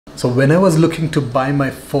So when I was looking to buy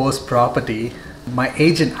my first property, my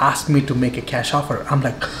agent asked me to make a cash offer. I'm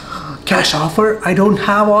like, cash offer? I don't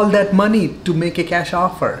have all that money to make a cash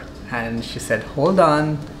offer. And she said, hold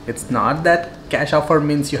on, it's not that cash offer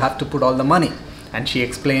means you have to put all the money. And she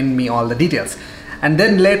explained me all the details. And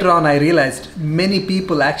then later on I realized many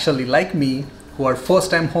people actually like me who are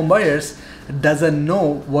first-time home buyers doesn't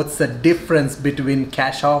know what's the difference between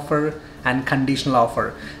cash offer and conditional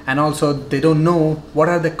offer, and also they don't know what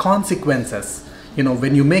are the consequences. You know,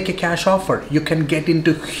 when you make a cash offer, you can get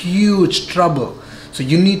into huge trouble. So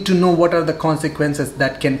you need to know what are the consequences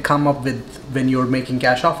that can come up with when you're making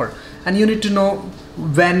cash offer, and you need to know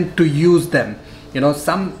when to use them. You know,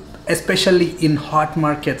 some, especially in hot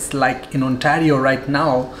markets like in Ontario right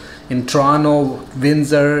now, in Toronto,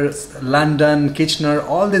 Windsor, London, Kitchener,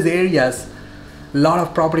 all these areas, a lot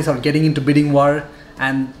of properties are getting into bidding war,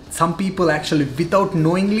 and some people actually without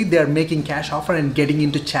knowingly they are making cash offer and getting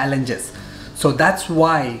into challenges. So that's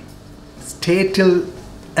why stay till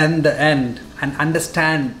the end and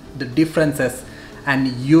understand the differences and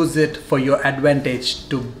use it for your advantage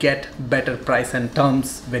to get better price and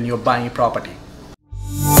terms when you're buying a property.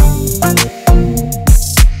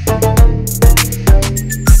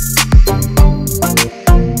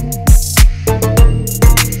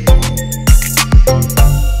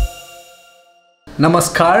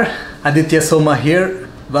 Namaskar, Aditya Soma here.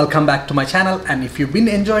 Welcome back to my channel, and if you've been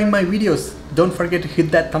enjoying my videos, don't forget to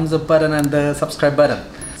hit that thumbs up button and the subscribe button.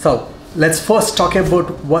 So let's first talk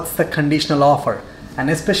about what's the conditional offer,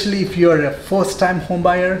 and especially if you're a first-time home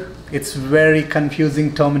buyer, it's very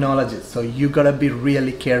confusing terminology, so you gotta be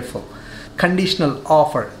really careful. Conditional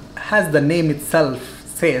offer, as the name itself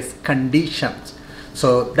says, conditions.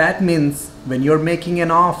 So that means when you're making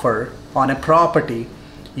an offer on a property,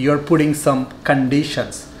 you're putting some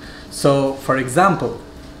conditions. So for example,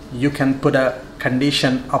 you can put a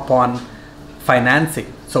condition upon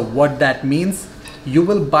financing. So what that means, you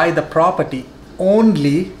will buy the property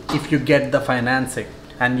only if you get the financing,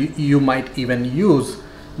 and you might even use,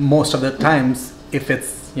 most of the times if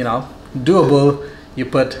it's, you know, doable, you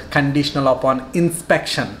put conditional upon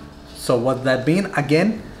inspection. So what that mean,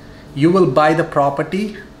 again, you will buy the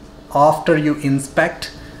property after you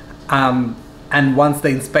inspect, and once the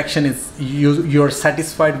inspection is, you're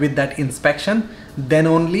satisfied with that inspection, then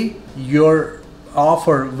only your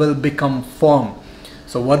offer will become firm.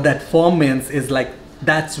 So what that firm means is like,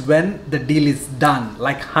 that's when the deal is done,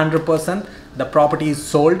 like 100%, the property is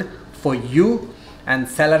sold for you and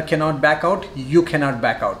seller cannot back out, you cannot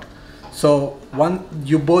back out. So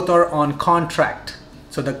you both are on contract.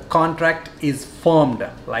 So the contract is firmed,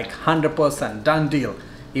 like 100% done deal.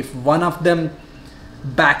 If one of them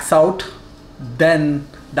backs out, then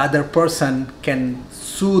the other person can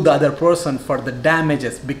sue the other person for the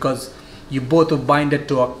damages, because you both are binded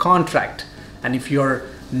to a contract. And if you're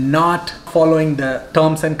not following the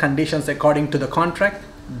terms and conditions according to the contract,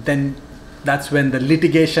 then that's when the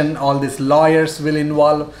litigation, all these lawyers will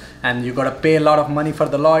involve, and you got to pay a lot of money for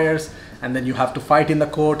the lawyers, and then you have to fight in the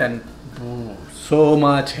court, and so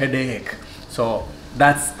much headache. So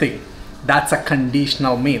that's the thing, that's a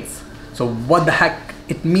conditional means. So what the heck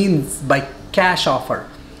it means by cash offer?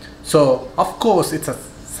 So of course it's a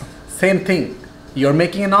same thing, you're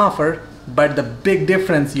making an offer, but the big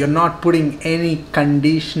difference, you're not putting any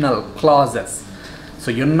conditional clauses.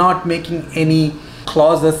 So you're not making any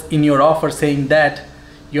clauses in your offer saying that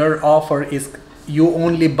your offer is you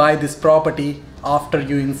only buy this property after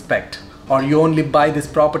you inspect, or you only buy this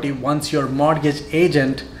property once your mortgage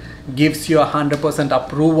agent gives you 100%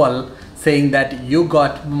 approval saying that you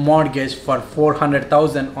got mortgage for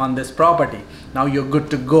 400,000 on this property. Now you're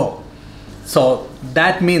good to go. So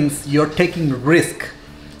that means you're taking risk.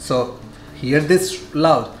 So hear this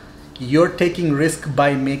loud, you're taking risk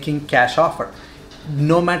by making cash offer.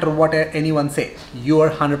 No matter what anyone say, you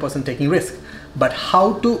are 100% taking risk. But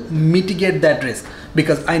how to mitigate that risk?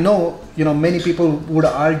 Because I know, you know, many people would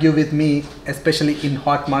argue with me, especially in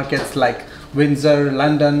hot markets like Windsor,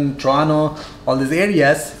 London, Toronto, all these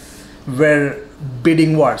areas where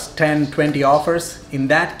bidding wars, 10, 20 offers. In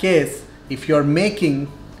that case, if you're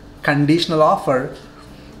making conditional offer,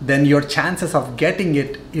 then your chances of getting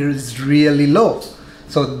it is really low.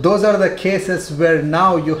 So those are the cases where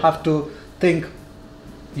now you have to think,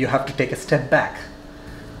 you have to take a step back,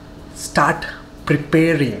 start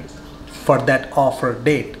preparing for that offer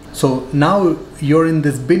date. So now you're in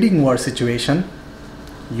this bidding war situation,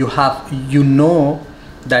 you know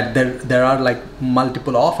that there are like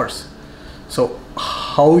multiple offers. So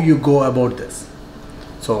how you go about this?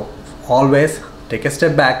 So always take a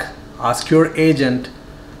step back, ask your agent,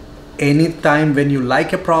 anytime when you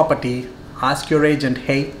like a property, ask your agent,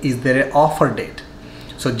 hey, is there an offer date?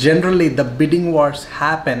 So generally the bidding wars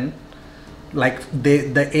happen like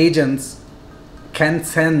the agents can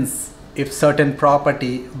sense if certain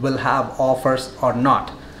property will have offers or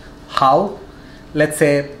not. How? Let's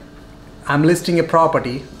say I'm listing a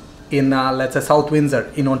property in let's say South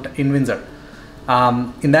Windsor, in Windsor.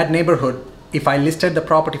 In that neighborhood, if I listed the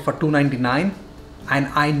property for $299 and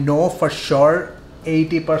I know for sure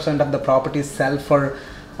 80% of the properties sell for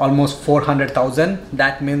almost $400,000,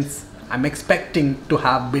 that means I'm expecting to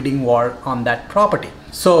have bidding war on that property.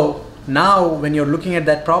 So now when you're looking at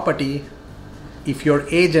that property, if your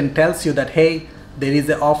agent tells you that, hey, there is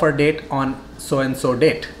an offer date on so and so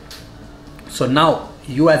date. So now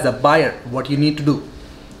you as a buyer, what you need to do?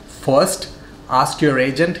 First, ask your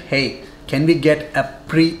agent, hey, can we get a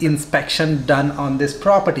pre-inspection done on this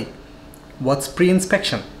property? What's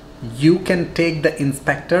pre-inspection? You can take the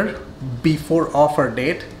inspector before offer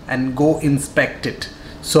date and go inspect it.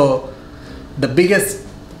 So the biggest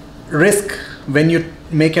risk when you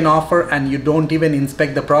make an offer and you don't even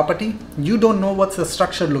inspect the property, you don't know what's the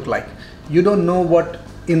structure look like. You don't know what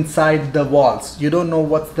inside the walls. You don't know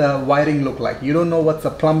what's the wiring look like. You don't know what's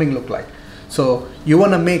the plumbing look like. So you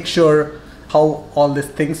want to make sure how all these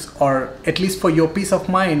things are, at least for your peace of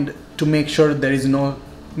mind, to make sure there is no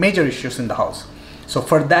major issues in the house. So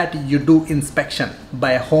for that, you do inspection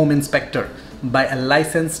by a home inspector, by a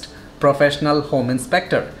licensed professional home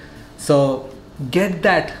inspector. So get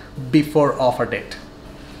that before offer date.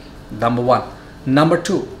 Number one. Number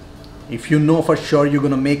two, if you know for sure you're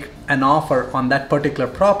going to make an offer on that particular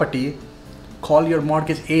property, call your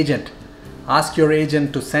mortgage agent. Ask your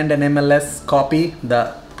agent to send an MLS copy,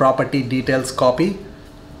 the property details copy,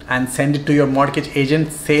 and send it to your mortgage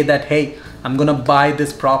agent. Say that, hey, I'm going to buy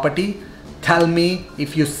this property. Tell me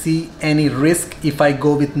if you see any risk if I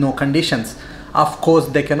go with no conditions. Of course,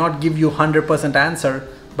 they cannot give you 100% answer,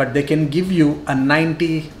 but they can give you a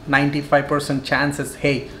 90-95% chances.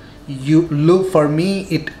 Hey, you look for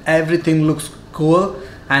me, everything looks cool,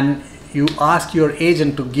 and you ask your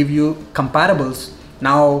agent to give you comparables.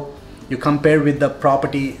 Now you compare with the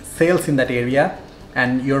property sales in that area,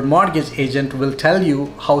 and your mortgage agent will tell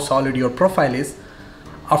you how solid your profile is.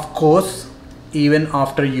 Of course, even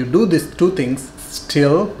after you do these two things,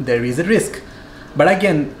 still there is a risk. But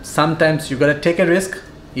again, sometimes you gotta take a risk.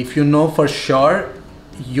 If you know for sure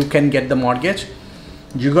you can get the mortgage,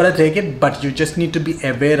 you gotta take it, but you just need to be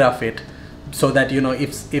aware of it, so that you know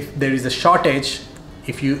if there is a shortage,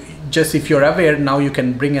 if you're aware, now you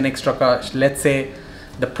can bring an extra cost. Let's say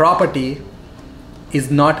the property is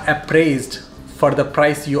not appraised for the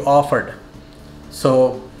price you offered.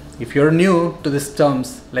 So if you're new to these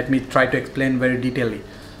terms, let me try to explain very detailedly.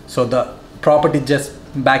 So the property, just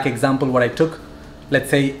back example what I took, let's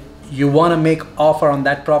say you want to make offer on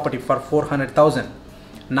that property for 400,000.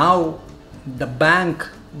 Now the bank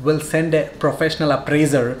will send a professional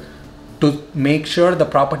appraiser to make sure the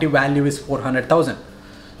property value is 400,000.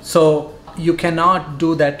 So you cannot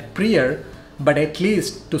do that prior, but at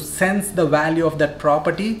least to sense the value of that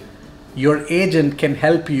property, your agent can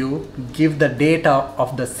help you give the data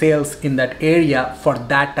of the sales in that area for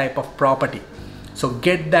that type of property. So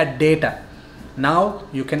get that data. Now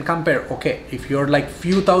you can compare, okay, if you're like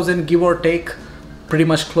few thousand give or take, pretty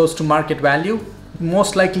much close to market value,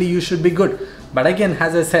 most likely you should be good. But again,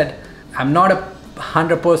 as I said, I'm not a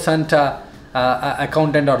 100%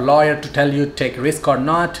 accountant or lawyer to tell you take risk or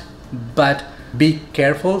not, but be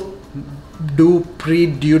careful, do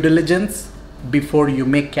pre-due diligence before you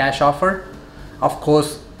make cash offer. Of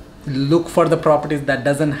course, look for the properties that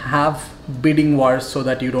doesn't have bidding wars, so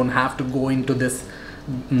that you don't have to go into this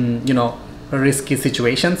risky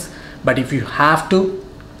situations. But if you have to,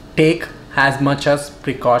 take as much as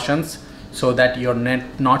precautions, so that you're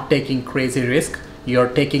not taking crazy risk, you're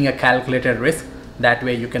taking a calculated risk. That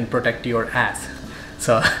way you can protect your ass.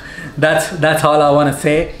 So that's all I want to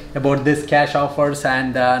say about this cash offers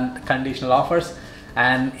and conditional offers.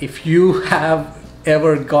 And if you have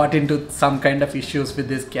ever got into some kind of issues with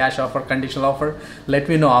this cash offer, conditional offer, let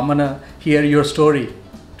me know. I'm gonna hear your story.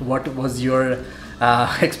 What was your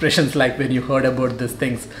expressions like when you heard about these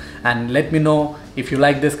things? And let me know if you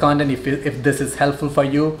like this content. If this is helpful for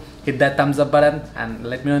you, hit that thumbs up button and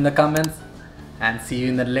let me know in the comments, and see you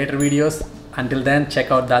in the later videos. Until then,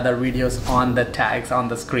 check out the other videos on the tags on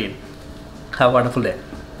the screen. Have a wonderful day.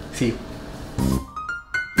 See you.